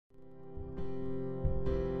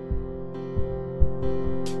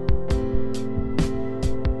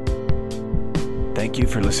you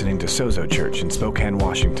for listening to Sozo Church in Spokane,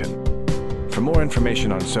 Washington. For more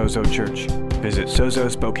information on Sozo Church, visit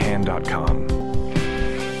sozospokane.com.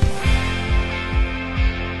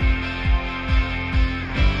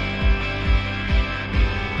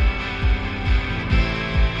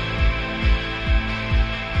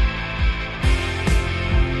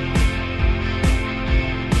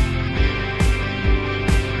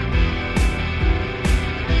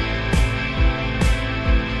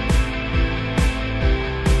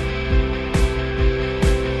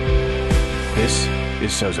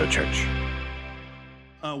 Sozo Church.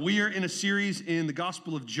 We are in a series in the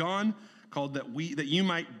Gospel of John called that you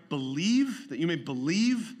may believe.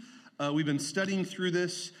 We've been studying through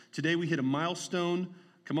this. Today we hit a milestone.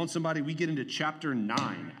 Come on, somebody, we get into chapter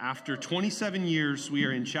 9. After 27 years, we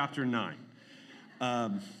are in chapter 9.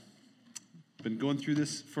 Been going through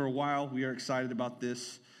this for a while. We are excited about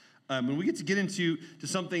this. And we get to get into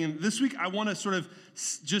something, and this week I want to sort of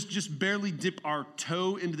just barely dip our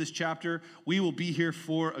toe into this chapter. We will be here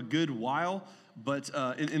for a good while, but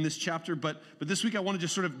in this chapter. But this week I want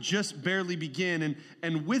to just barely begin,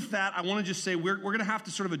 and with that I want to just say we're going to have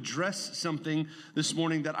to sort of address something this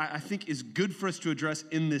morning that I think is good for us to address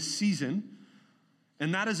in this season,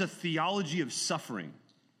 and that is a theology of suffering.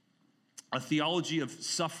 A theology of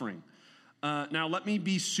suffering. Now let me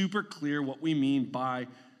be super clear what we mean by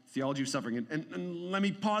theology of suffering. And let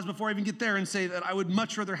me pause before I even get there and say that I would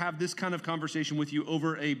much rather have this kind of conversation with you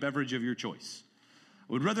over a beverage of your choice.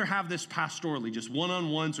 I would rather have this pastorally, just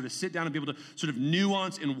one-on-one, sort of sit down and be able to sort of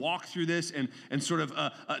nuance and walk through this and sort of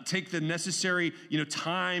take the necessary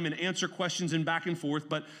time and answer questions and back and forth.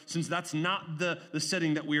 But since that's not the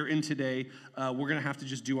setting that we are in today, we're going to have to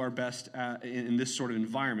just do our best in this sort of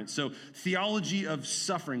environment. So theology of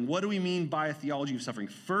suffering. What do we mean by a theology of suffering?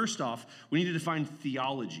 First off, we need to define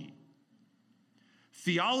theology.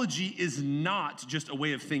 Theology is not just a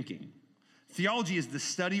way of thinking. Theology is the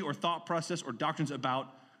study or thought process or doctrines about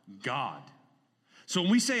God. So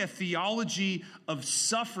when we say a theology of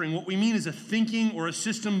suffering, what we mean is a thinking or a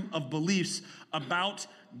system of beliefs about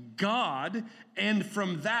God, and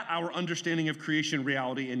from that, our understanding of creation,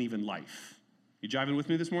 reality, and even life. You jiving with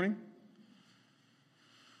me this morning?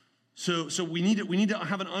 So we need to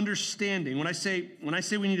have an understanding. When I say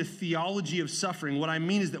we need a theology of suffering, what I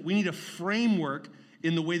mean is that we need a framework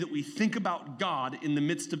in the way that we think about God in the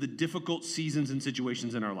midst of the difficult seasons and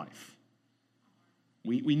situations in our life.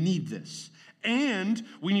 We need this. And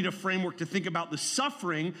we need a framework to think about the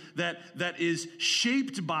suffering that is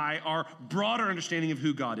shaped by our broader understanding of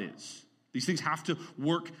who God is. These things have to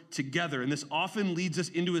work together. And this often leads us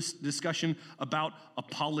into a discussion about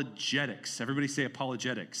apologetics. Everybody say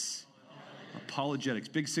apologetics. Apologetics.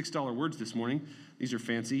 Big $6 words this morning. These are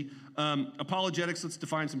fancy. Apologetics, let's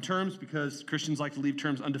define some terms because Christians like to leave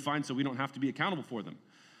terms undefined so we don't have to be accountable for them.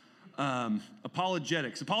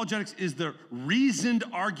 Apologetics. Apologetics is the reasoned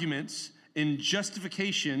arguments in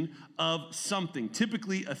justification of something,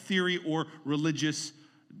 typically a theory or religious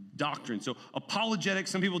doctrine. So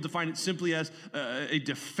apologetics, some people define it simply as a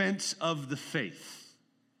defense of the faith.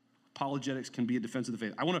 Apologetics can be a defense of the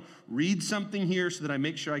faith. I want to read something here so that I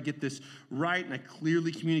make sure I get this right and I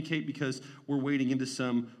clearly communicate because we're wading into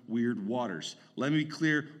some weird waters. Let me be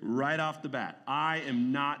clear right off the bat. I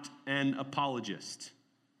am not an apologist.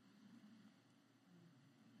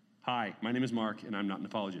 Hi, my name is Mark, and I'm not an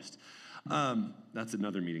apologist. That's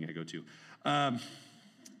another meeting I go to.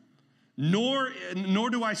 Nor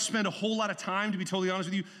do I spend a whole lot of time, to be totally honest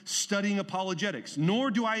with you, studying apologetics.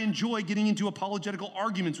 Nor do I enjoy getting into apologetical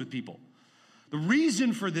arguments with people. The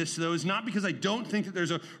reason for this, though, is not because I don't think that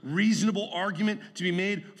there's a reasonable argument to be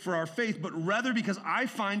made for our faith, but rather because I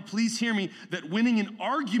find, please hear me, that winning an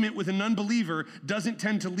argument with an unbeliever doesn't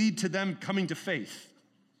tend to lead to them coming to faith.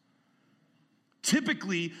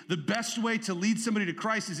 Typically, the best way to lead somebody to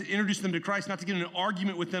Christ is to introduce them to Christ, not to get in an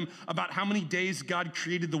argument with them about how many days God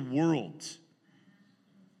created the world.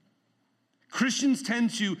 Christians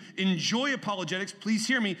tend to enjoy apologetics, please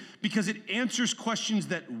hear me, because it answers questions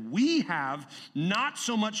that we have, not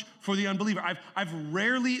so much for the unbeliever. I've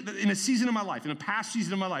rarely, in a season of my life, in a past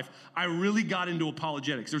season of my life, I really got into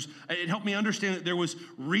apologetics. It helped me understand that there was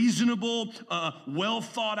reasonable, well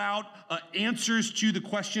thought out answers to the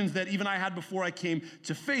questions that even I had before I came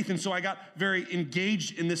to faith. And so I got very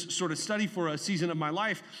engaged in this sort of study for a season of my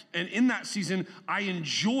life. And in that season, I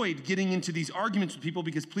enjoyed getting into these arguments with people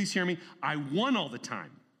because, please hear me, I won all the time.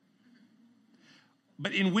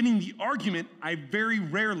 But in winning the argument, I very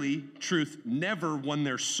rarely, never won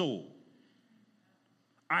their soul.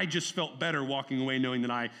 I just felt better walking away knowing that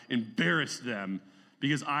I embarrassed them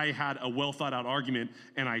because I had a well thought out argument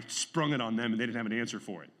and I sprung it on them and they didn't have an answer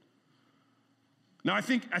for it. Now, I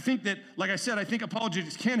think that, like I said, I think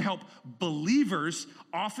apologetics can help believers.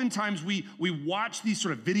 Oftentimes, we watch these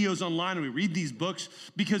sort of videos online and we read these books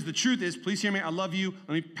because the truth is, please hear me, I love you.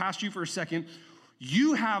 Let me pass you for a second.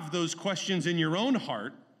 You have those questions in your own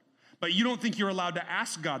heart, but you don't think you're allowed to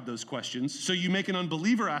ask God those questions, so you make an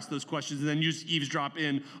unbeliever ask those questions and then you just eavesdrop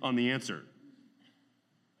in on the answer.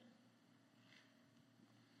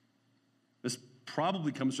 This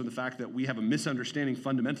probably comes from the fact that we have a misunderstanding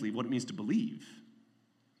fundamentally of what it means to believe.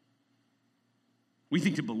 We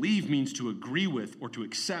think to believe means to agree with or to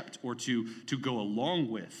accept or to go along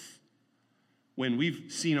with. When we've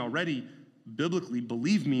seen already, biblically,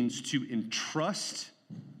 believe means to entrust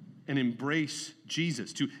and embrace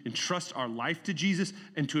Jesus, to entrust our life to Jesus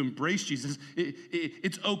and to embrace Jesus.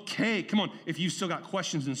 It's okay, come on, if you've still got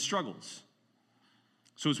questions and struggles.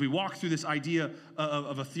 So as we walk through this idea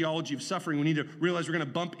of a theology of suffering, we need to realize we're going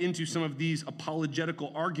to bump into some of these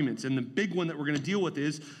apologetical arguments. And the big one that we're going to deal with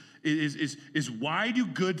is why do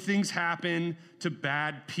good things happen to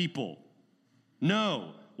bad people?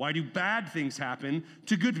 No. Why do bad things happen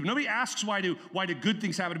to good people? Nobody asks why do good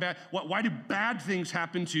things happen to bad. Why do bad things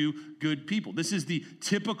happen to good people? This is the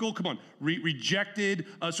typical, rejected,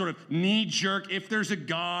 sort of knee-jerk, if there's a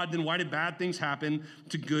God, then why do bad things happen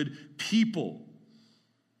to good people?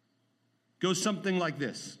 Goes something like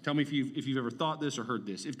this. Tell me if you've ever thought this or heard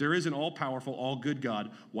this. If there is an all-powerful, all-good God,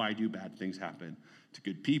 why do bad things happen to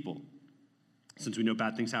good people? Since we know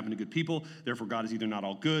bad things happen to good people, therefore God is either not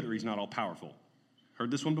all good or he's not all powerful. Heard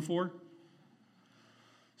this one before?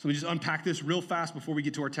 So let me just unpack this real fast before we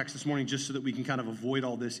get to our text this morning, just so that we can kind of avoid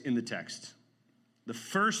all this in the text. The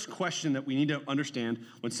first question that we need to understand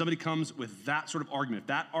when somebody comes with that sort of argument, if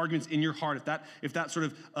that argument's in your heart, if that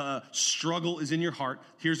sort of struggle is in your heart,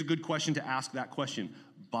 here's a good question to ask that question.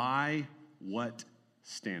 By what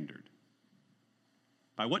standard?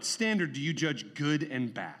 By what standard do you judge good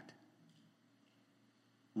and bad?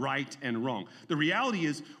 Right and wrong. The reality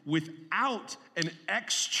is, without an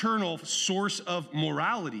external source of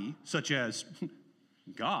morality, such as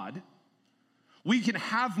God, we can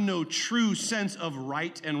have no true sense of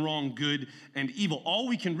right and wrong, good and evil. All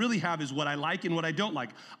we can really have is what I like and what I don't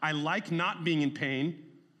like. I like not being in pain.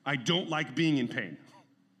 I don't like being in pain.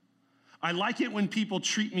 I like it when people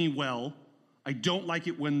treat me well. I don't like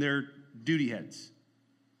it when they're duty heads.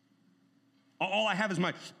 All I have is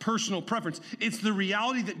my personal preference. It's the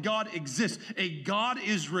reality that God exists. A God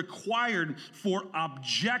is required for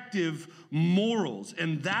objective morals.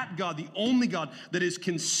 And that God, the only God that is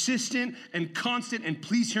consistent and constant, and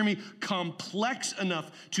please hear me, complex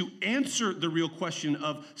enough to answer the real question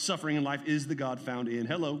of suffering in life is the God found in,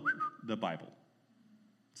 the Bible.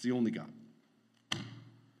 It's the only God.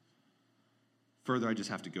 Further, I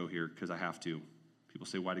just have to go here because I have to. People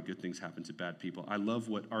say, why do good things happen to bad people? I love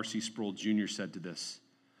what R.C. Sproul Jr. said to this.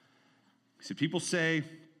 He said, people say,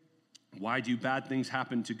 why do bad things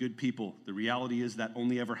happen to good people? The reality is that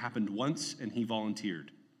only ever happened once, and he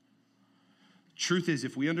volunteered. Truth is,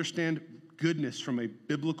 if we understand goodness from a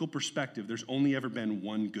biblical perspective, there's only ever been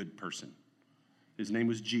one good person. His name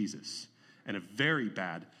was Jesus. And a very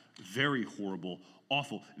bad, very horrible,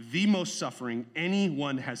 awful, the most suffering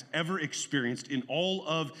anyone has ever experienced in all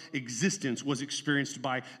of existence was experienced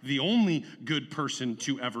by the only good person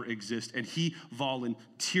to ever exist, and he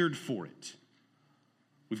volunteered for it.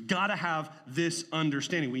 We've got to have this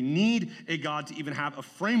understanding. We need a God to even have a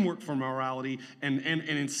framework for morality, and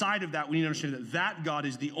inside of that, we need to understand that God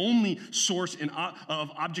is the only source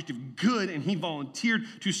of objective good, and he volunteered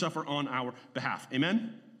to suffer on our behalf.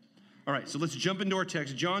 Amen? All right, so let's jump into our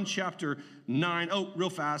text, John chapter 9. Oh, real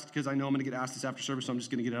fast, because I know I'm going to get asked this after service, so I'm just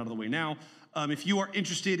going to get it out of the way now. If you are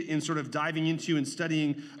interested in sort of diving into and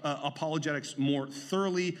studying apologetics more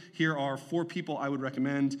thoroughly, here are 4 people I would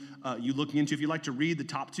recommend you looking into. If you'd like to read the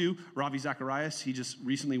top 2, Ravi Zacharias, he just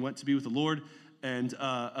recently went to be with the Lord, and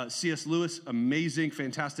C.S. Lewis, amazing,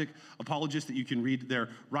 fantastic apologist that you can read their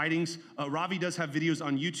writings. Ravi does have videos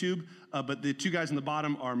on YouTube, but the 2 guys in the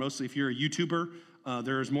bottom are mostly, if you're a YouTuber,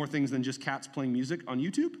 there's more things than just cats playing music on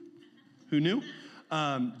YouTube. Who knew?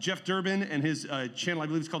 Jeff Durbin and his channel, I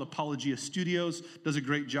believe it's called Apologia Studios, does a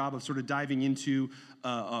great job of sort of diving into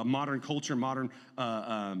modern culture, modern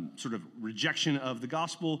sort of rejection of the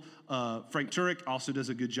gospel. Frank Turek also does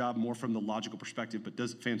a good job more from the logical perspective, but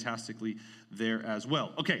does it fantastically there as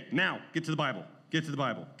well. Okay, now get to the Bible. Get to the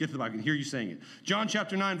Bible. Get to the Bible. I can hear you saying it. John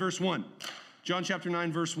chapter 9, verse 1. John chapter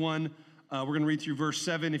 9, verse 1. We're going to read through verse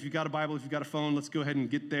 7. If you've got a Bible, if you've got a phone, let's go ahead and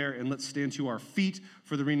get there, and let's stand to our feet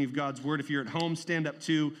for the reading of God's word. If you're at home, stand up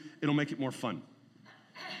too. It'll make it more fun.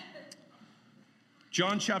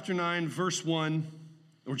 John chapter 9, verse 1.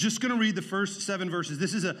 We're just going to read the first 7 verses.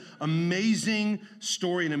 This is an amazing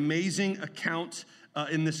story, an amazing account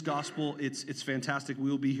in this gospel. It's fantastic. We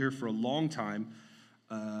will be here for a long time.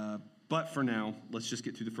 But for now, let's just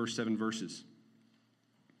get through the first 7 verses.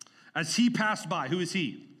 As he passed by, who is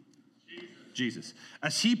he? Jesus.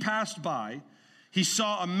 As he passed by, he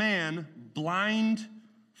saw a man blind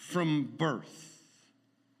from birth.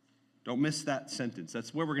 Don't miss that sentence.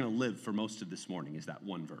 That's where we're going to live for most of this morning, is that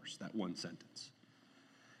one verse, that one sentence.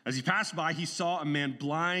 As he passed by, he saw a man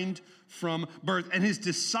blind from birth, and his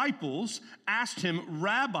disciples asked him,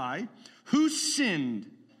 Rabbi, who sinned,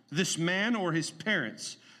 this man or his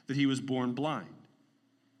parents, that he was born blind?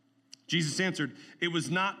 Jesus answered, it was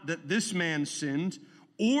not that this man sinned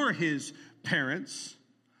or his parents,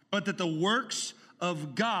 but that the works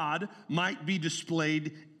of God might be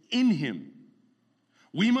displayed in him.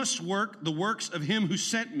 We must work the works of him who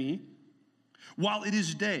sent me while it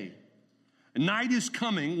is day. Night is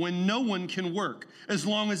coming when no one can work. As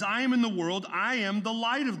long as I am in the world, I am the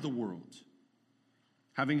light of the world.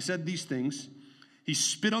 Having said these things, he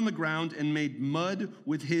spit on the ground and made mud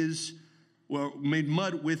with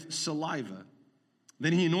saliva.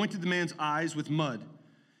 Then he anointed the man's eyes with mud.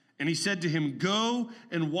 And he said to him, go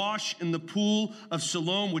and wash in the pool of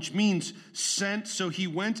Siloam, which means sent. So he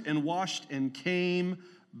went and washed and came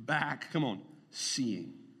back. Come on,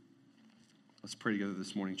 seeing. Let's pray together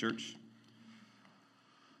this morning, church.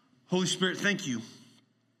 Holy Spirit, thank you.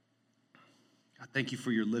 God, thank you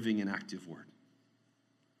for your living and active word.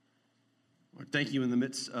 Lord, thank you in the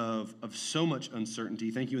midst of so much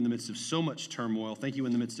uncertainty. Thank you in the midst of so much turmoil. Thank you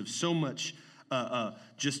in the midst of so much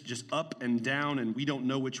just up and down, and we don't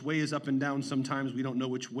know which way is up and down sometimes. We don't know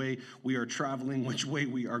which way we are traveling, which way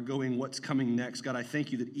we are going, what's coming next. God, I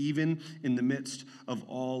thank you that even in the midst of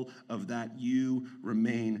all of that, you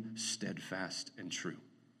remain steadfast and true.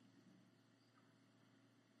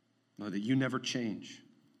 Lord, that you never change,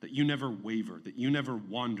 that you never waver, that you never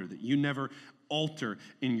wander, that you never alter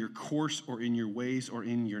in your course or in your ways or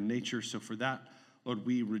in your nature. So for that, Lord,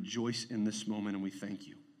 we rejoice in this moment and we thank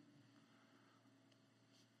you.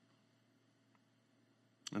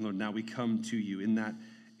 And Lord, now we come to you in that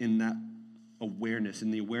awareness, in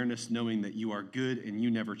the awareness knowing that you are good and you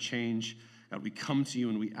never change. God, we come to you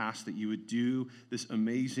and we ask that you would do this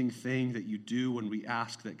amazing thing that you do when we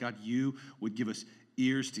ask that, God, you would give us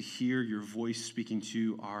ears to hear your voice speaking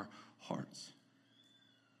to our hearts.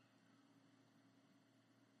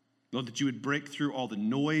 Lord, that you would break through all the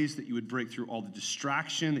noise, that you would break through all the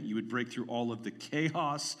distraction, that you would break through all of the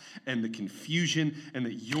chaos and the confusion, and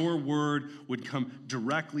that your word would come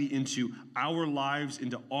directly into our lives,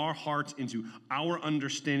 into our hearts, into our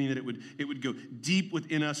understanding, that it would go deep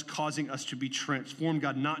within us, causing us to be transformed,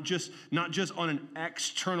 God, not just on an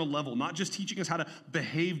external level, not just teaching us how to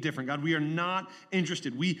behave different. God, we are not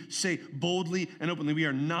interested. We say boldly and openly, we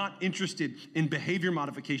are not interested in behavior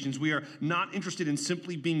modifications. We are not interested in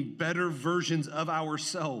simply being better versions of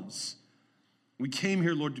ourselves. We came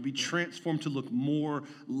here, Lord, to be transformed, to look more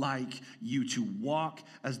like you, to walk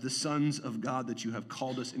as the sons of God that you have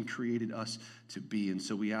called us and created us to be. And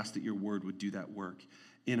so we ask that your word would do that work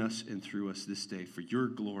in us and through us this day for your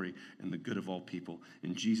glory and the good of all people.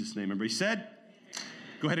 In Jesus' name, everybody said,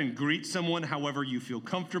 go ahead and greet someone however you feel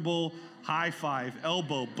comfortable, high five,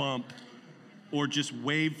 elbow bump, or just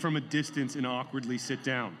wave from a distance and awkwardly sit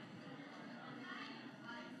down.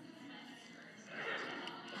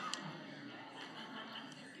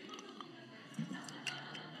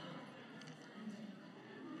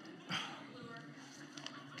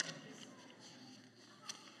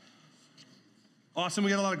 Awesome.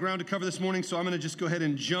 We got a lot of ground to cover this morning, so I'm going to just go ahead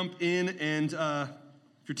and jump in. And if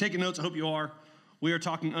you're taking notes, I hope you are. We are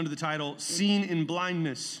talking under the title, Seen in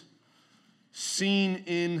Blindness. Seen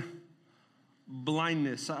in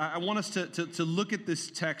Blindness. I want us to look at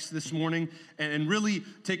this text this morning and really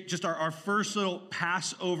take just our first little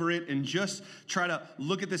pass over it and just try to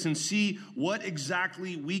look at this and see what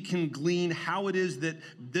exactly we can glean, how it is that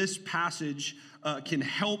this passage can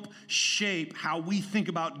help shape how we think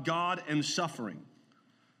about God and suffering.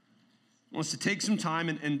 I want us to take some time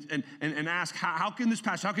and ask, how can this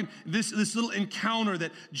passage, how can this little encounter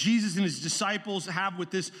that Jesus and his disciples have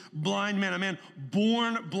with this blind man, a man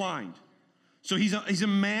born blind. So he's a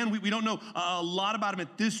man, we don't know a lot about him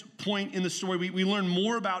at this point in the story. We learn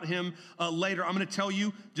more about him later. I'm going to tell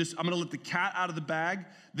you, I'm going to let the cat out of the bag.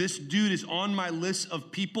 This dude is on my list of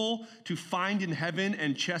people to find in heaven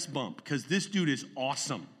and chest bump, because this dude is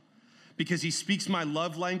awesome. Because he speaks my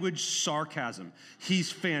love language, sarcasm.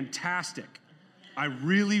 He's fantastic. I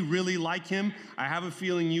really, really like him. I have a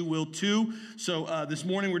feeling you will too. So this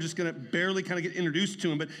morning we're just going to barely kind of get introduced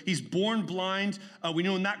to him. But he's born blind. We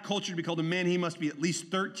know in that culture to be called a man, he must be at least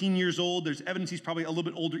 13 years old. There's evidence he's probably a little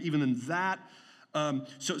bit older even than that.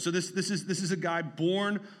 So this is a guy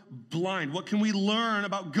born blind. What can we learn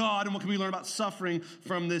about God and what can we learn about suffering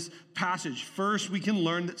from this passage? First, we can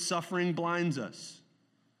learn that suffering blinds us.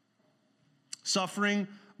 Suffering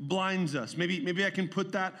blinds us. Maybe I can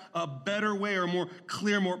put that a better way or a more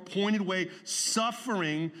clear, more pointed way.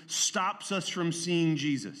 Suffering stops us from seeing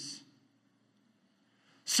Jesus.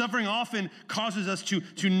 Suffering often causes us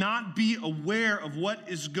to not be aware of what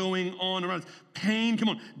is going on around us. Pain, come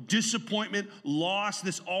on, disappointment, loss,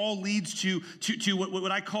 this all leads to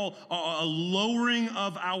what I call a lowering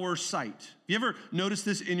of our sight. You ever notice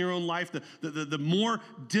this in your own life? The more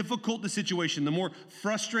difficult the situation, the more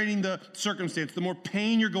frustrating the circumstance, the more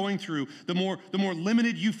pain you're going through, the more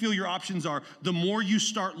limited you feel your options are, the more you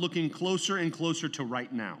start looking closer and closer to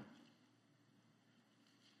right now.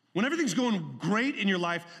 When everything's going great in your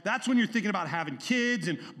life, that's when you're thinking about having kids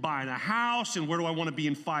and buying a house and where do I want to be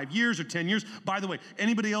in 5 years or 10 years. By the way,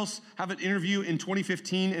 anybody else have an interview in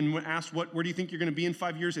 2015 and asked where do you think you're going to be in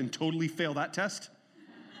 5 years and totally fail that test?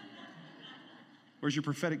 Where's your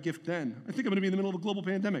prophetic gift then? I think I'm going to be in the middle of a global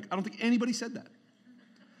pandemic. I don't think anybody said that.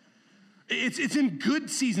 It's in good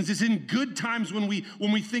seasons. It's in good times when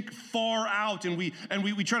we think far out and we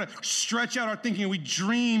try to stretch out our thinking and we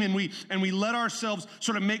dream and we let ourselves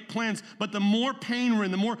sort of make plans. But the more pain we're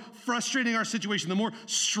in, the more frustrating our situation, the more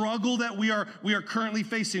struggle that we are currently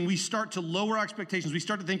facing, we start to lower our expectations. We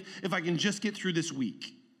start to think, if I can just get through this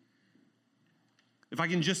week, if I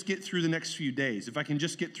can just get through the next few days, if I can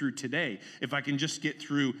just get through today, if I can just get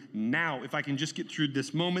through now, if I can just get through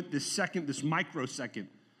this moment, this second, this microsecond.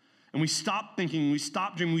 And we stop thinking, we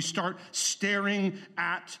stop dreaming, we start staring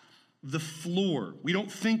at the floor. We don't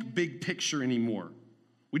think big picture anymore.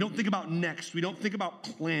 We don't think about next. We don't think about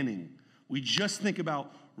planning. We just think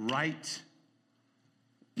about right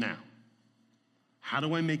now. How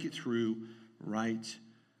do I make it through right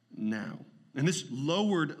now? And this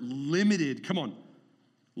lowered, limited,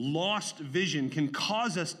 lost vision can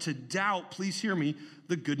cause us to doubt, please hear me,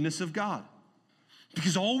 the goodness of God.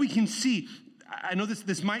 Because all we can see, I know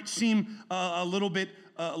this might seem a little bit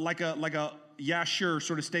like a yeah, sure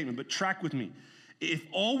sort of statement, but track with me. If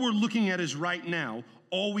all we're looking at is right now,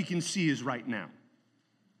 all we can see is right now.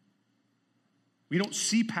 We don't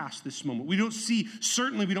see past this moment.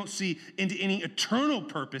 Certainly we don't see into any eternal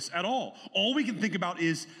purpose at all. All we can think about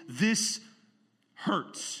is this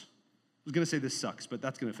hurts. I was going to say this sucks, but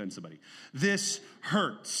that's going to offend somebody. This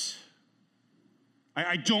hurts.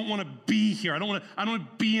 I don't want to be here. I don't want to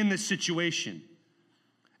be in this situation.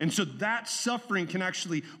 And so that suffering can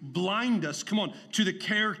actually blind us, to the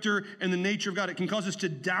character and the nature of God. It can cause us to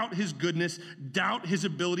doubt his goodness, doubt his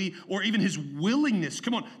ability, or even his willingness,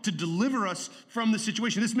 to deliver us from the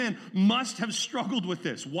situation. This man must have struggled with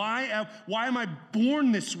this. Why am I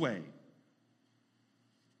born this way?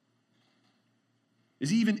 Is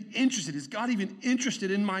he even interested? Is God even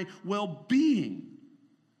interested in my well-being?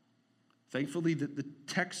 Thankfully, the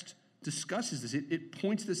text discusses this. It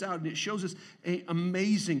points this out, and it shows us an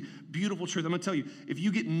amazing, beautiful truth. I'm going to tell you, if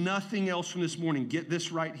you get nothing else from this morning, get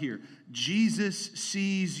this right here. Jesus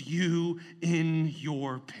sees you in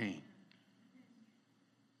your pain.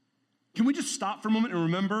 Can we just stop for a moment and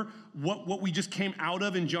remember what we just came out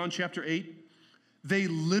of in John chapter 8? They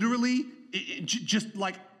literally, just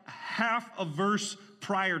like half a verse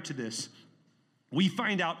prior to this, we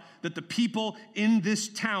find out that the people in this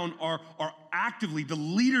town are actively, the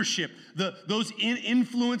leadership, those in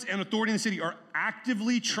influence and authority in the city are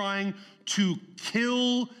actively trying to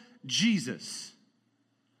kill Jesus.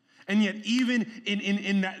 And yet even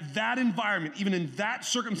in that environment, even in that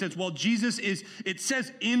circumstance, while Jesus is, it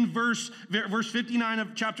says in verse 59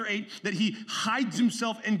 of chapter 8 that he hides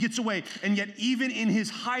himself and gets away. And yet even in his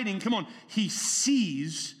hiding, he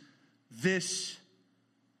sees this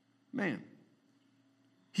man.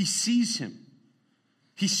 He sees him.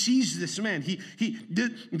 He sees this man.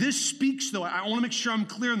 This speaks, though, I want to make sure I'm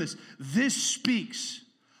clear on this. This speaks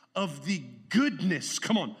of the goodness,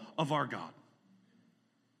 of our God.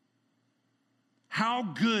 How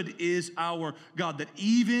good is our God that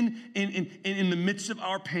even in the midst of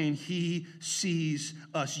our pain, he sees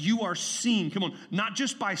us. You are seen, not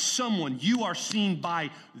just by someone, you are seen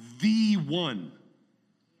by the one.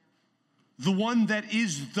 The one that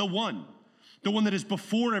is the one. The one that is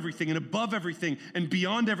before everything and above everything and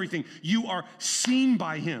beyond everything. You are seen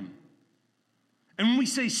by him. And when we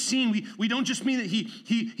say seen, we don't just mean that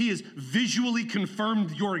he has visually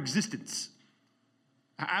confirmed your existence.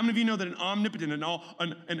 How many of you know that an omnipotent,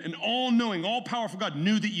 an all-knowing, all-powerful God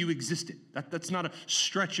knew that you existed? That's not a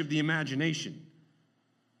stretch of the imagination.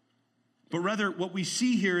 But rather, what we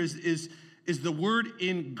see here is the word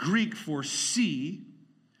in Greek for see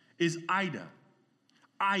is Ida.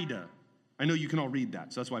 Ida. I know you can all read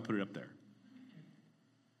that, so that's why I put it up there.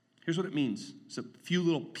 Here's what it means. It's a few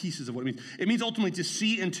little pieces of what it means. It means ultimately to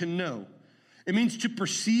see and to know. It means to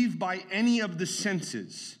perceive by any of the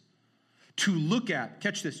senses. To look at,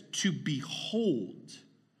 catch this, to behold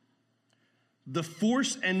the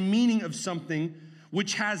force and meaning of something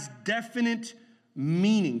which has definite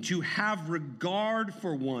meaning, to have regard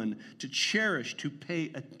for one, to cherish, to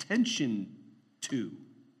pay attention to.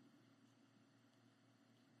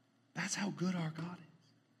 That's how good our God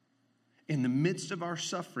is. In the midst of our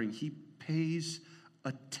suffering, he pays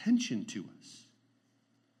attention to us.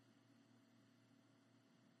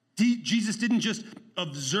 Jesus didn't just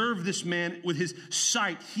observe this man with his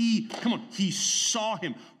sight. He saw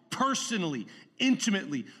him personally,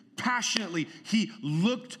 intimately, passionately. He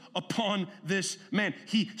looked upon this man.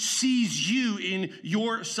 He sees you in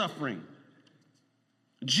your suffering.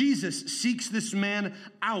 Jesus seeks this man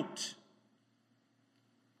out.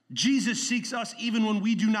 Jesus seeks us even when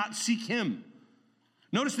we do not seek him.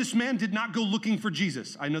 Notice this man did not go looking for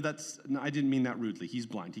Jesus. I know I didn't mean that rudely. He's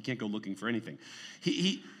blind. He can't go looking for anything.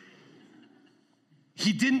 He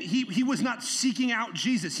was not seeking out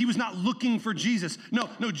Jesus. He was not looking for Jesus. No,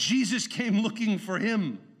 Jesus came looking for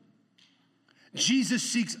him. Jesus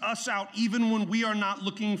seeks us out even when we are not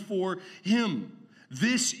looking for him.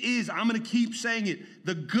 This is, I'm going to keep saying it,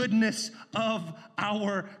 the goodness of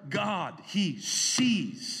our God. He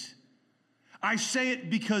sees. I say it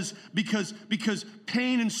because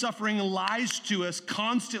pain and suffering lies to us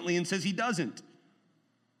constantly and says he doesn't.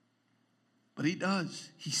 But he does.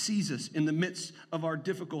 He sees us in the midst of our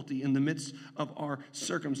difficulty, in the midst of our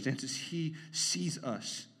circumstances. He sees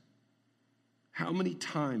us. How many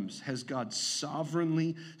times has God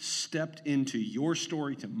sovereignly stepped into your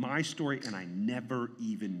story, to my story, and I never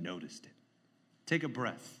even noticed it? Take a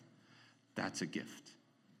breath. That's a gift.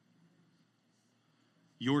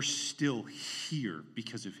 You're still here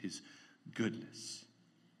because of his goodness.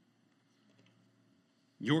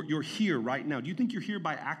 You're here right now. Do you think you're here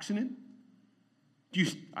by accident?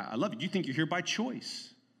 I love it. Do you think you're here by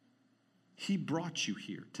choice? He brought you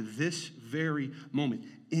here to this very moment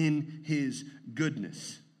in his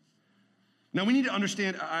goodness. Now, we need to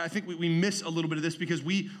understand, I think we miss a little bit of this because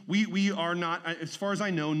we are not, as far as I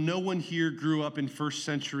know, no one here grew up in first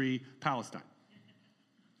century Palestine.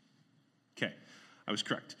 Okay, I was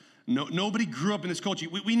correct. Nobody grew up in this culture.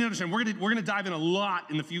 We need to understand. We're going to dive in a lot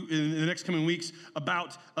in the next coming weeks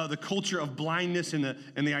about the culture of blindness and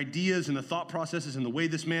the ideas and the thought processes and the way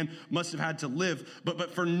this man must have had to live.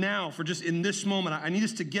 But for now, for just in this moment, I need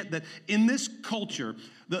us to get that in this culture,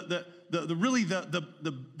 the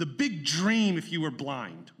big dream, if you were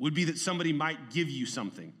blind, would be that somebody might give you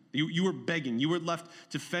something. You were begging. You were left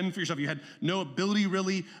to fend for yourself. You had no ability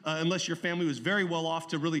really, unless your family was very well off,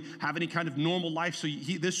 to really have any kind of normal life. So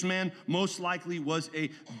this man most likely was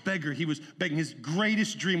a beggar. He was begging. His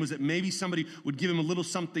greatest dream was that maybe somebody would give him a little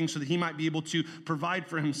something so that he might be able to provide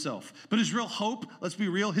for himself. But his real hope, let's be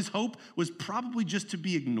real, his hope was probably just to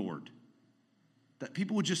be ignored. That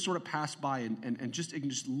people would just sort of pass by and just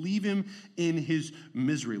leave him in his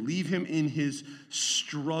misery, leave him in his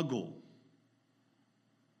struggle.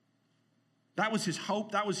 That was his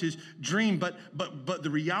hope, that was his dream, but the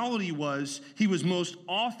reality was he was most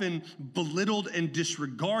often belittled and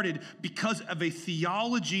disregarded because of a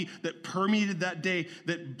theology that permeated that day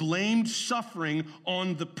that blamed suffering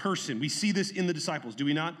on the person. We see this in the disciples, do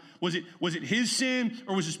we not? Was it his sin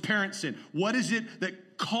or was his parents' sin? What is it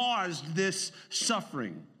that caused this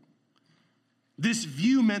suffering? This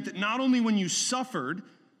view meant that not only when you suffered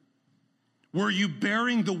were you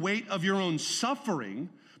bearing the weight of your own suffering,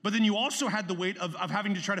 but then you also had the weight of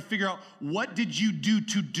having to try to figure out, what did you do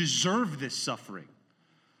to deserve this suffering?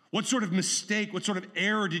 What sort of mistake, what sort of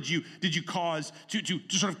error did you cause to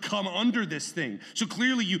sort of come under this thing? So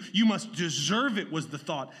clearly you must deserve it, was the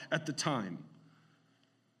thought at the time.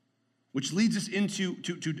 Which leads us into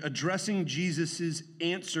addressing Jesus'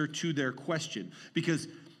 answer to their question. Because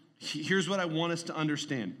here's what I want us to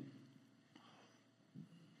understand.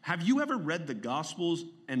 Have you ever read the Gospels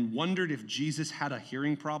and wondered if Jesus had a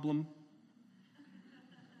hearing problem?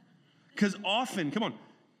 Because often, come on,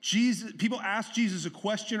 people ask Jesus a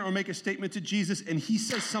question or make a statement to Jesus, and he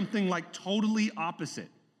says something like totally opposite.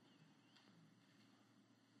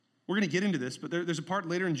 we're going to get into this, but there's a part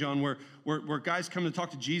later in John where guys come to talk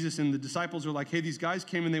to Jesus, and the disciples are like, hey, these guys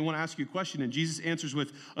came and they want to ask you a question. And Jesus answers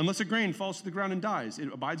with, unless a grain falls to the ground and dies, it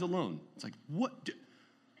abides alone. It's like, what?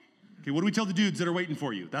 Okay, what do we tell the dudes that are waiting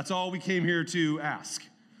for you? That's all we came here to ask.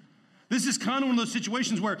 This is kind of one of those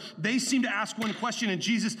situations where they seem to ask one question and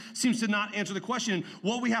Jesus seems to not answer the question. And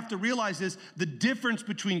what we have to realize is the difference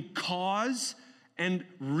between cause and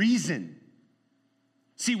reason.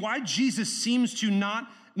 See, why Jesus seems to not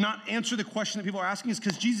answer the question that people are asking is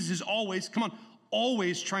because Jesus is always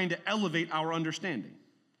trying to elevate our understanding.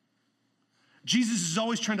 Jesus is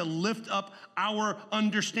always trying to lift up our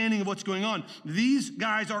understanding of what's going on. These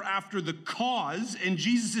guys are after the cause, and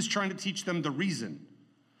Jesus is trying to teach them the reason.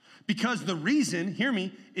 Because the reason, hear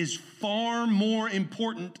me, is far more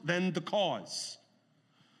important than the cause.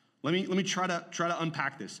 Let me try to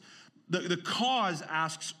unpack this. The cause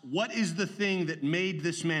asks, what is the thing that made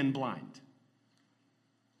this man blind?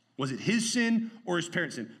 Was it his sin or his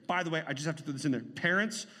parents' sin? By the way, I just have to throw this in there.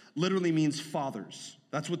 Parents literally means fathers.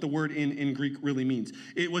 That's what the word in Greek really means.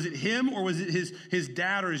 Was it him or was it his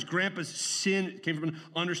dad or his grandpa's sin? It came from an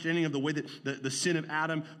understanding of the way that the sin of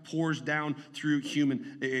Adam pours down through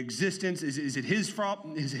human existence. Is it his fault?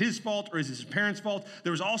 Is it his fault or is it his parents' fault?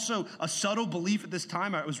 There was also a subtle belief at this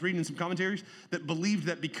time, I was reading in some commentaries, that believed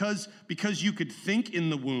that because you could think in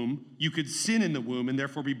the womb, you could sin in the womb and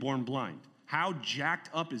therefore be born blind. How jacked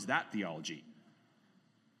up is that theology?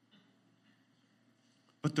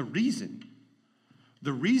 But the reason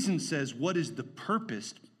says, what is the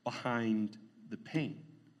purpose behind the pain?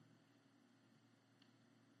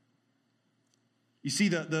 You see,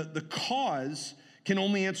 the cause can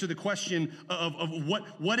only answer the question of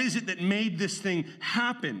what is it that made this thing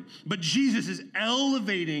happen. But Jesus is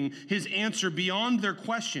elevating his answer beyond their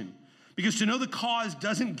question, because to know the cause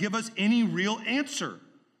doesn't give us any real answer.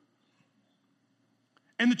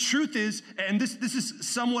 And the truth is, and this is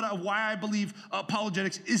somewhat of why I believe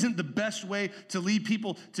apologetics isn't the best way to lead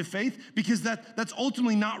people to faith, because that's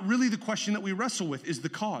ultimately not really the question that we wrestle with, is the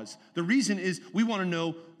cause. The reason is we want to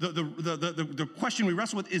know, the question we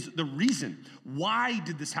wrestle with is the reason. Why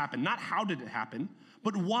did this happen? Not how did it happen,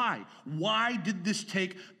 but why? Why did this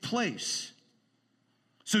take place?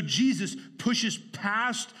 So Jesus pushes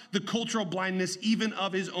past the cultural blindness even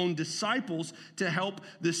of his own disciples to help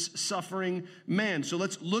this suffering man. So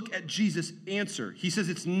let's look at Jesus' answer. He says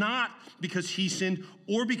it's not because he sinned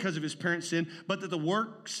or because of his parents' sin, but that the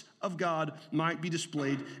works of God might be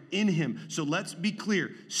displayed in him. So let's be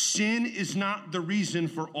clear. Sin is not the reason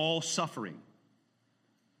for all suffering.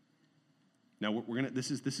 Now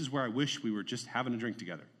this is where I wish we were just having a drink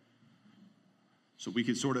together. So we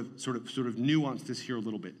could sort of nuance this here a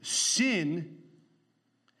little bit. Sin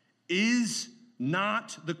is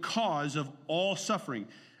not the cause of all suffering,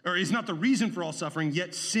 or is not the reason for all suffering,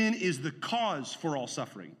 yet sin is the cause for all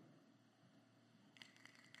suffering.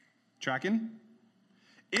 Tracking?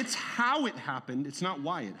 It's how it happened, it's not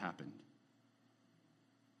why it happened.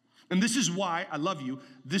 And this is why, I love you,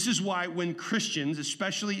 this is why when Christians,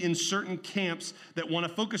 especially in certain camps that want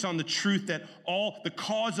to focus on the truth that the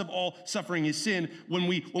cause of all suffering is sin, when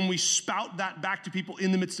we spout that back to people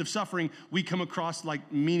in the midst of suffering, we come across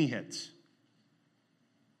like meanie heads.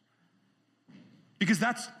 Because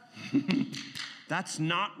that's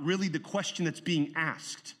not really the question that's being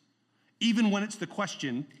asked, even when it's the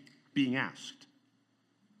question being asked.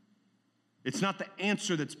 It's not the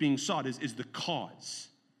answer that's being sought, is the cause.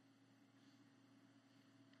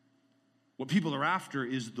 What people are after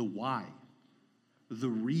is the why, the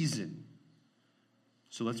reason.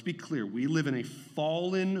 So let's be clear. We live in a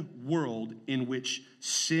fallen world in which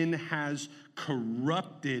sin has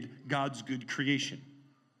corrupted God's good creation.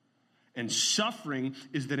 And suffering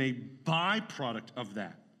is then a byproduct of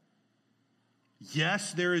that.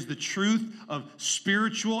 Yes, there is the truth of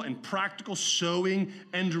spiritual and practical sowing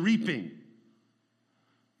and reaping.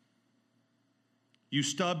 You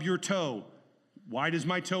stub your toe. Why does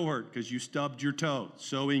my toe hurt? Because you stubbed your toe.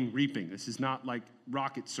 Sowing, reaping. This is not like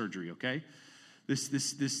rocket surgery, okay? There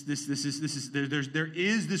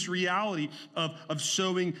is this reality of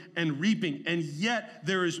sowing and reaping, and yet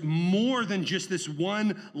there is more than just this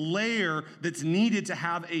one layer that's needed to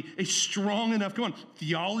have a strong enough,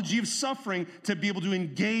 theology of suffering to be able to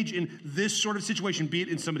engage in this sort of situation, be it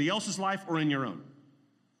in somebody else's life or in your own.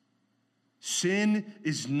 Sin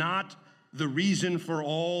is not the reason for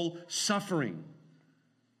all suffering.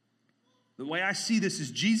 The way I see this is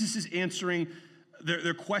Jesus is answering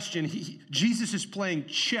their question. Jesus is playing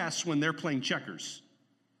chess when they're playing checkers.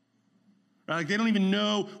 Right? Like they don't even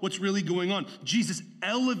know what's really going on. Jesus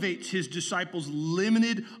elevates his disciples'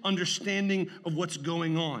 limited understanding of what's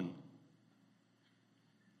going on.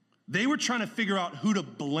 They were trying to figure out who to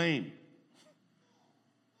blame.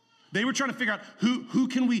 They were trying to figure out who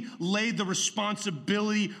can we lay the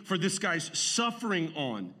responsibility for this guy's suffering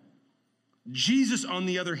on. Jesus, on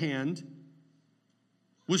the other hand,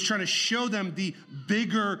 was trying to show them the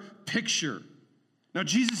bigger picture. Now,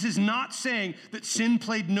 Jesus is not saying that sin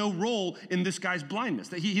played no role in this guy's blindness.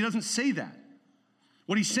 That he doesn't say that.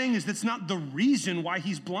 What he's saying is that's not the reason why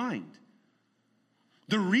he's blind.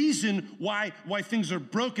 The reason why things are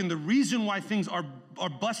broken, the reason why things are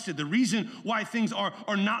busted, the reason why things are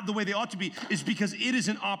not the way they ought to be is because it is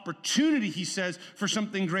an opportunity, he says, for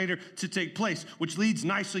something greater to take place, which leads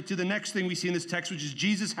nicely to the next thing we see in this text, which is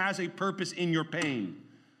Jesus has a purpose in your pain.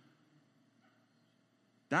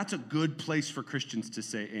 That's a good place for Christians to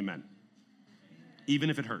say amen, even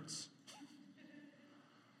if it hurts.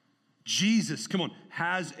 Jesus, come on,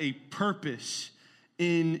 has a purpose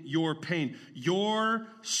in your pain. Your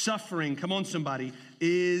suffering, come on somebody,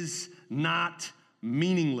 is not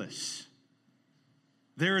meaningless.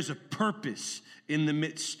 There is a purpose in the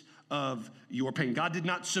midst of your pain. God did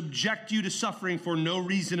not subject you to suffering for no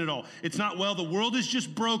reason at all. It's not, well, the world is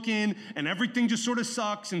just broken and everything just sort of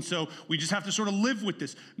sucks, and so we just have to sort of live with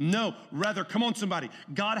this. No, rather, come on somebody,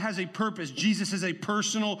 God has a purpose. Jesus has a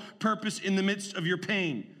personal purpose in the midst of your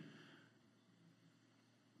pain.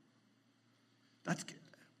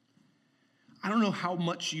 I don't know how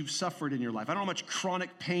much you've suffered in your life. I don't know how much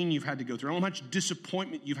chronic pain you've had to go through. I don't know how much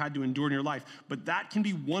disappointment you've had to endure in your life. But that can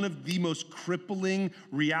be one of the most crippling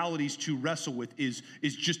realities to wrestle with is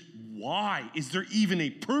just why? Is there even a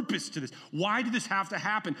purpose to this? Why did this have to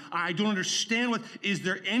happen? I don't understand is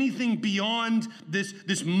there anything beyond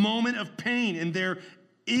this moment of pain? And there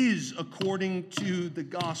is, according to the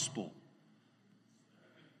gospel.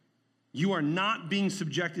 You are not being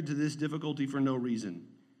subjected to this difficulty for no reason.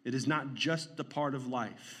 It is not just a part of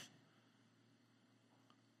life.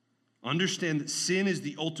 Understand that sin is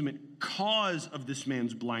the ultimate cause of this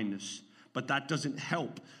man's blindness, but that doesn't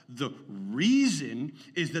help. The reason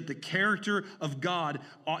is that the character of God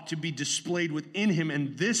ought to be displayed within him.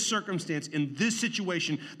 And this circumstance, in this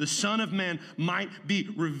situation, the Son of Man might be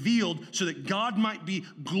revealed so that God might be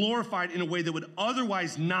glorified in a way that would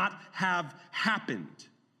otherwise not have happened.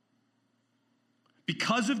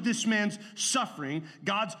 Because of this man's suffering,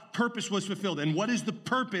 God's purpose was fulfilled. And what is the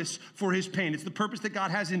purpose for his pain? It's the purpose that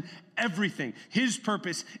God has in everything. His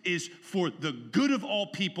purpose is for the good of all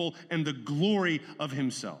people and the glory of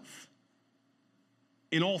himself.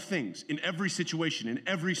 In all things, in every situation, in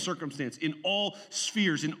every circumstance, in all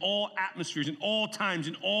spheres, in all atmospheres, in all times,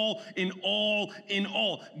 in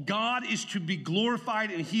all. God is to be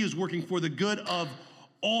glorified, and he is working for the good of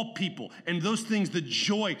all people. And those things, the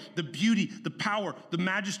joy, the beauty, the power, the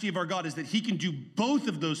majesty of our God is that he can do both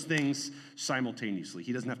of those things simultaneously.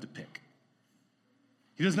 He doesn't have to pick.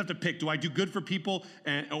 He doesn't have to pick, do I do good for people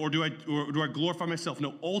or do I glorify myself?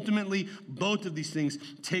 No, ultimately, both of these things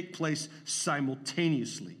take place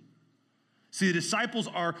simultaneously. See, the disciples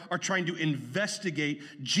are trying to investigate.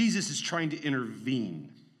 Jesus is trying to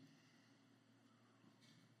intervene.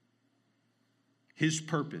 His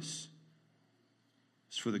purpose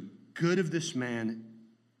is for the good of this man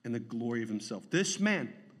and the glory of himself. This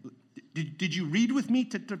man, did you read with me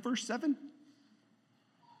to verse 7?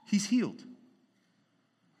 He's healed.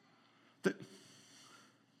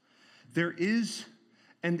 There is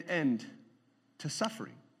an end to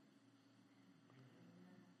suffering.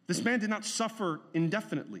 This man did not suffer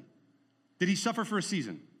indefinitely. Did he suffer for a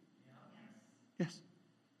season? Yes.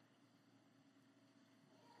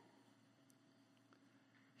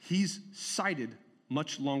 He's sighted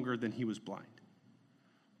much longer than he was blind,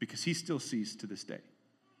 because he still sees to this day.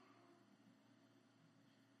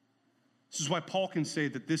 This is why Paul can say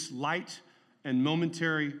that this light and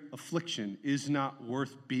momentary affliction is not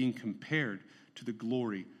worth being compared to the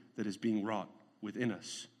glory that is being wrought within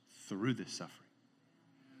us through this suffering.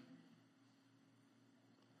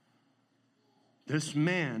 This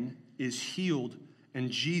man is healed, and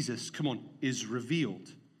Jesus, come on, is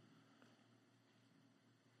revealed.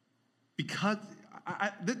 Because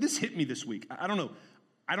this hit me this week. I don't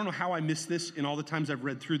know how I missed this in all the times I've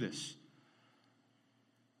read through this.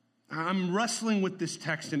 I'm wrestling with this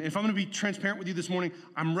text, and if I'm going to be transparent with you this morning,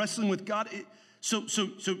 I'm wrestling with God. So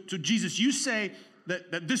Jesus, you say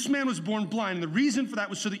that this man was born blind, and the reason for that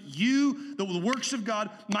was so that the works of God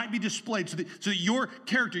might be displayed, so that your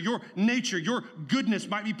character, your nature, your goodness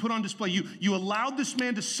might be put on display. You allowed this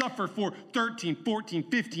man to suffer for 13, 14,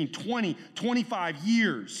 15, 20, 25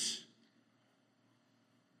 years.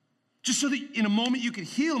 Just so that in a moment you could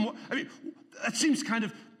heal him. I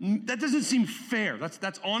mean, that doesn't seem fair.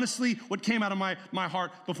 That's honestly what came out of my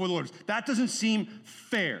heart before the Lord. That doesn't seem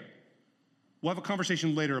fair. We'll have a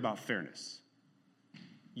conversation later about fairness.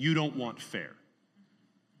 You don't want fair.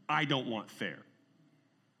 I don't want fair.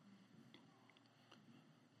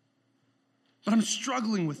 But I'm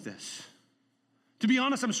struggling with this. To be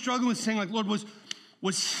honest, I'm struggling with saying, like, Lord,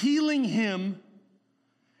 was healing him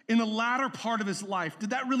in the latter part of his life, did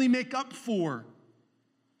that really make up for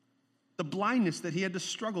the blindness that he had to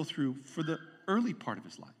struggle through for the early part of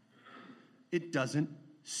his life? It doesn't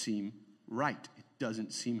seem right. It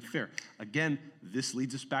doesn't seem fair. Again, this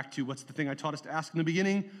leads us back to what's the thing I taught us to ask in the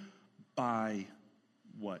beginning? By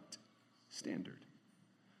what standard?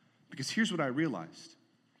 Because here's what I realized.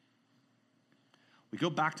 We go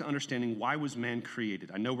back to understanding, why was man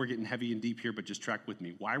created? I know we're getting heavy and deep here, but just track with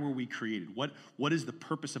me. Why were we created? What is the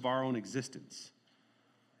purpose of our own existence?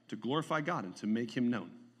 To glorify God and to make him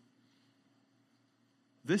known.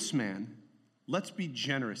 This man, let's be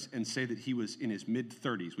generous and say that he was in his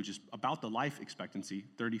mid-30s, which is about the life expectancy,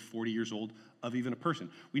 30, 40 years old, of even a person.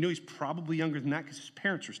 We know he's probably younger than that because his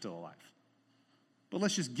parents are still alive. But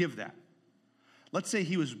let's just give that. Let's say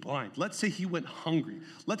he was blind. Let's say he went hungry.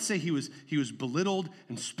 Let's say he was belittled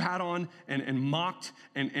and spat on and mocked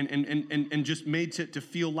and just made to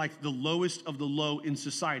feel like the lowest of the low in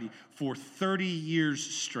society for 30 years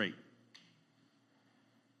straight.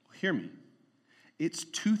 Well, hear me. It's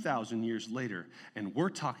 2,000 years later, and we're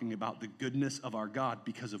talking about the goodness of our God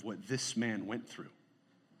because of what this man went through.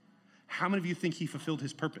 How many of you think he fulfilled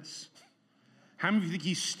his purpose? How many of you think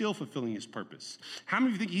he's still fulfilling his purpose? How many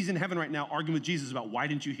of you think he's in heaven right now arguing with Jesus about, why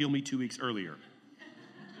didn't you heal me 2 weeks earlier?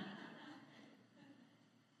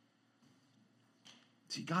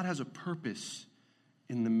 See, God has a purpose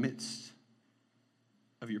in the midst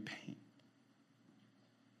of your pain.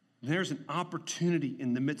 There's an opportunity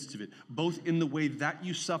in the midst of it, both in the way that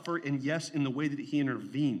you suffer and, yes, in the way that he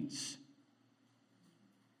intervenes,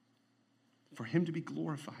 for him to be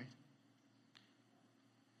glorified.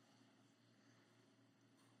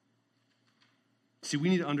 See, we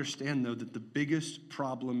need to understand, though, that the biggest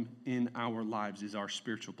problem in our lives is our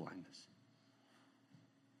spiritual blindness.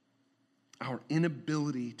 Our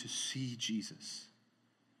inability to see Jesus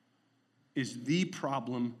is the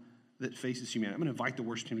problem that faces humanity. I'm going to invite the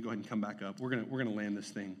worship team to go ahead and come back up. We're going to land this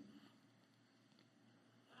thing.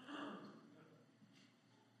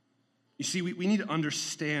 You see, we need to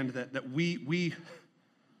understand that we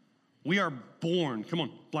are born, come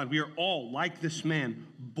on, blind. We are all, like this man,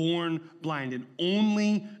 born blind. And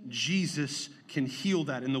only Jesus can heal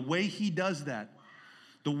that. And the way he does that,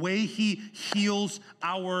 the way he heals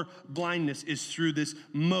our blindness, is through this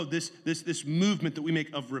movement that we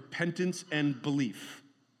make of repentance and belief.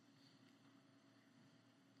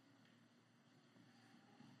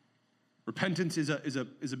 Repentance is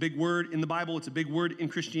a big word in the Bible. It's a big word in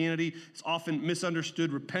Christianity. It's often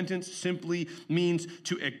misunderstood. Repentance simply means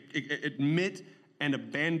to admit and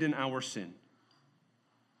abandon our sin.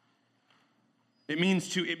 It means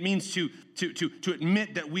to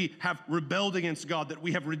admit that we have rebelled against God, that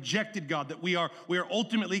we have rejected God, that we are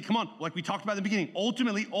ultimately, come on, like we talked about in the beginning,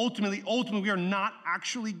 ultimately, we are not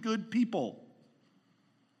actually good people.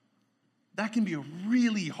 That can be a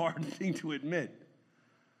really hard thing to admit.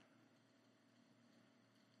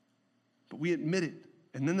 But we admit it.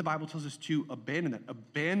 And then the Bible tells us to abandon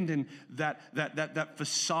that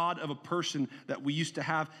facade of a person that we used to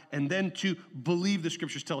have, and then to believe, the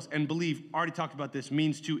scriptures tell us, and believe, already talked about this,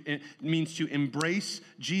 means to embrace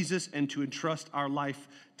Jesus and to entrust our life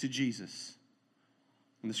to Jesus.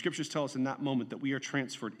 And the scriptures tell us in that moment that we are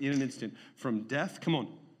transferred in an instant from death, come on,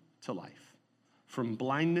 to life, from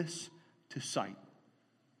blindness to sight.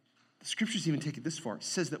 The scriptures even take it this far. It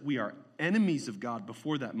says that we are enemies of God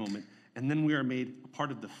before that moment, and then we are made a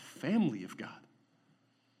part of the family of God.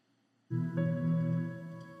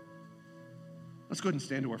 Let's go ahead and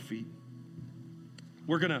stand to our feet.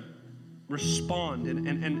 We're going to respond.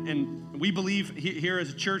 And we believe here as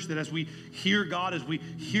a church that as we hear God, as we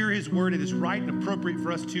hear his word, it is right and appropriate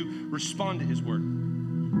for us to respond to his word.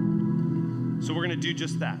 So we're going to do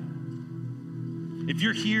just that. If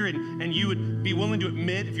you're here and you would be willing to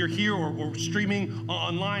admit, if you're here or streaming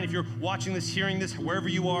online, if you're watching this, hearing this, wherever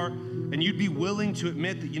you are, and you'd be willing to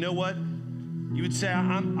admit that, you know what? You would say,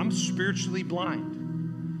 I'm spiritually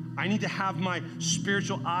blind. I need to have my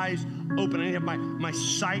spiritual eyes open. I need to have my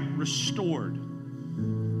sight restored.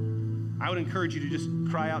 I would encourage you to just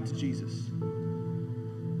cry out to Jesus.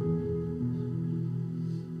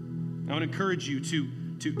 I would encourage you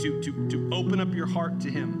to open up your heart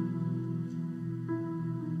to him.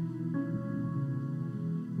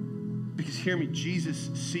 Because hear me, Jesus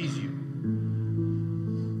sees you.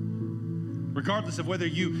 Regardless of whether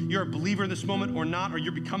you're a believer in this moment or not, or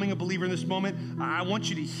you're becoming a believer in this moment, I want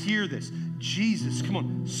you to hear this. Jesus, come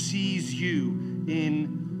on, sees you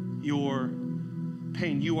in your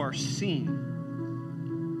pain. You are seen.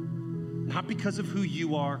 Not because of who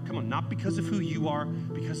you are. Come on, not because of who you are,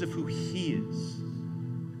 because of who he is.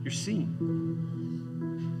 You're seen.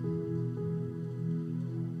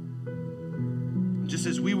 Just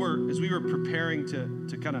as we were preparing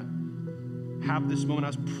to kind of have this moment, I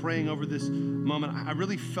was praying over this moment. I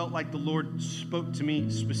really felt like the Lord spoke to me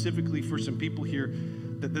specifically for some people here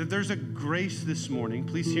that there's a grace this morning.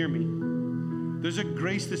 Please hear me. There's a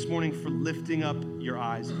grace this morning for lifting up your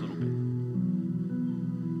eyes a little bit.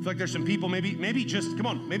 I feel like there's some people, maybe just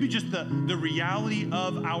the reality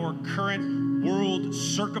of our current world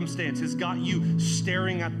circumstance has got you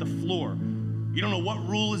staring at the floor. You don't know what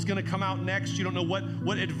rule is going to come out next. You don't know what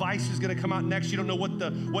advice is going to come out next. You don't know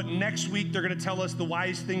what next week they're going to tell us the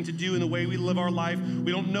wise thing to do in the way we live our life.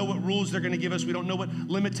 We don't know what rules they're going to give us. We don't know what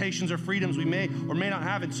limitations or freedoms we may or may not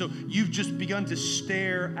have. And so you've just begun to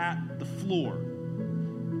stare at the floor.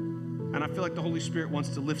 And I feel like the Holy Spirit wants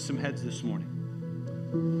to lift some heads this morning.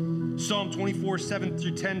 Psalm 24, 7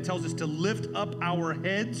 through 10 tells us to lift up our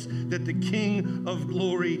heads that the King of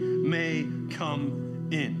glory may come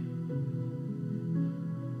in.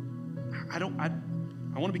 I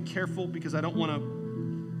want to be careful because I don't want to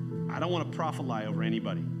prophesy over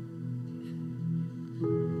anybody.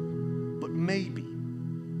 But maybe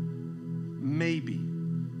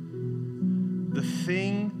the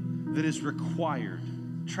thing that is required,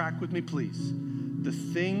 track with me please, the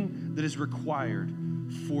thing that is required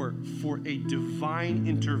for a divine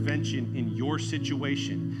intervention in your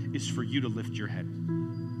situation is for you to lift your head.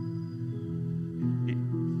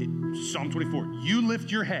 Psalm 24, you lift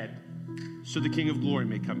your head so the King of glory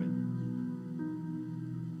may come in.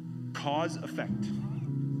 Cause, effect.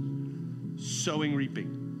 Sowing,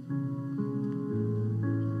 reaping.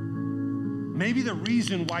 Maybe the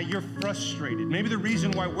reason why you're frustrated, maybe the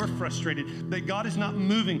reason why we're frustrated, that God is not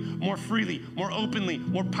moving more freely, more openly,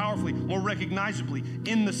 more powerfully, more recognizably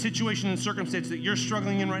in the situation and circumstance that you're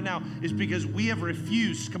struggling in right now is because we have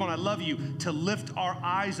refused, come on, I love you, to lift our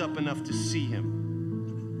eyes up enough to see him.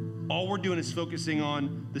 All we're doing is focusing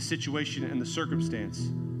on the situation and the circumstance.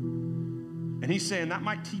 And he's saying that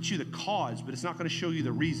might teach you the cause, but it's not going to show you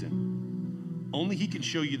the reason. Only he can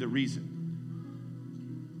show you the reason.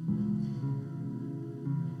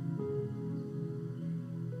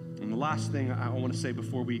 And the last thing I want to say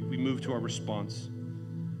before we move to our response,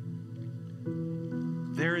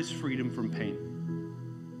 there is freedom from pain.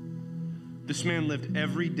 This man lived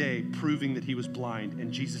every day proving that he was blind,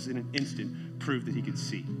 and Jesus in an instant proved that he could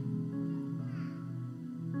see.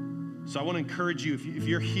 So I want to encourage you, if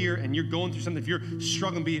you're here and you're going through something, if you're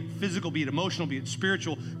struggling, be it physical, be it emotional, be it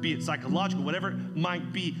spiritual, be it psychological, whatever it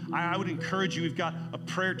might be, I would encourage you. We've got a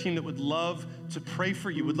prayer team that would love to pray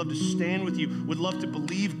for you, would love to stand with you, would love to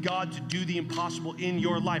believe God to do the impossible in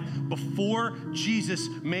your life. Before Jesus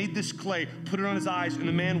made this clay, put it on his eyes, and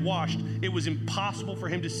the man washed, it was impossible for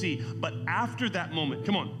him to see. But after that moment,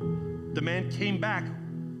 come on, the man came back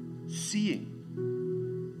seeing.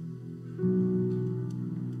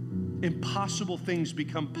 Impossible things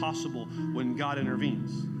become possible when God intervenes.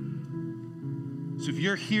 So if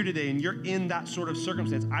you're here today and you're in that sort of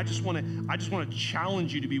circumstance, I just want to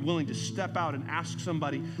challenge you to be willing to step out and ask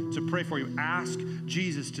somebody to pray for you. Ask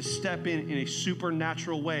Jesus to step in a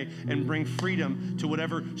supernatural way and bring freedom to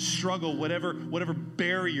whatever struggle, whatever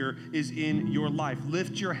barrier is in your life.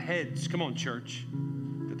 Lift your heads, come on, church,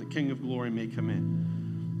 that the King of glory may come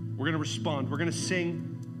in. We're going to respond. We're going to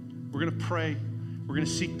sing. We're going to pray. We're going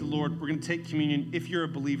to seek the Lord. We're going to take communion. If you're a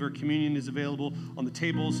believer, communion is available on the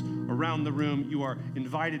tables around the room. You are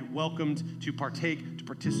invited, welcomed to partake, to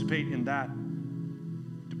participate in that,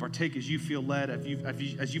 to partake as you feel led,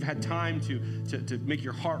 as you've had time to make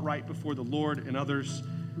your heart right before the Lord and others.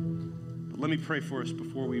 But let me pray for us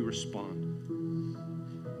before we respond.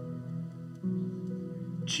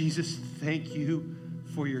 Jesus, thank you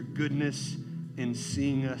for your goodness in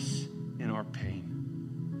seeing us in our pain.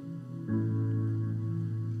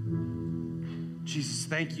 Jesus,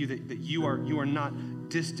 thank you that you are not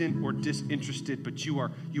distant or disinterested, but you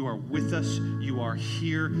are with us. You are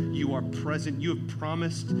here. You are present. You have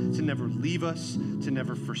promised to never leave us, to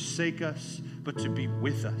never forsake us, but to be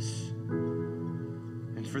with us.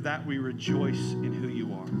 And for that, we rejoice in who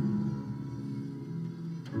you are.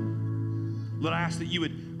 Lord, I ask that you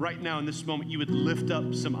would, right now in this moment, you would lift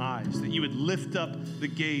up some eyes, that you would lift up the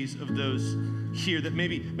gaze of those here that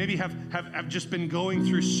maybe have just been going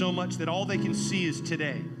through so much that all they can see is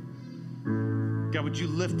today. God, would you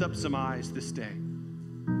lift up some eyes this day?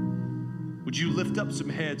 Would you lift up some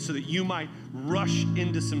heads so that you might rush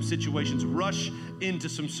into some situations, rush into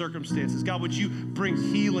some circumstances? God, would you bring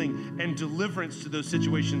healing and deliverance to those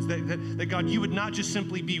situations? That God, you would not just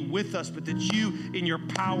simply be with us, but that you in your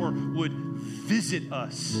power would visit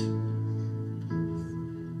us.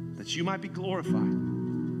 That you might be glorified.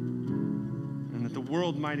 And that the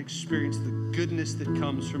world might experience the goodness that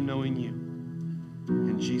comes from knowing you.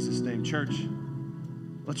 In Jesus' name, church,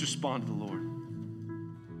 let's respond to the Lord.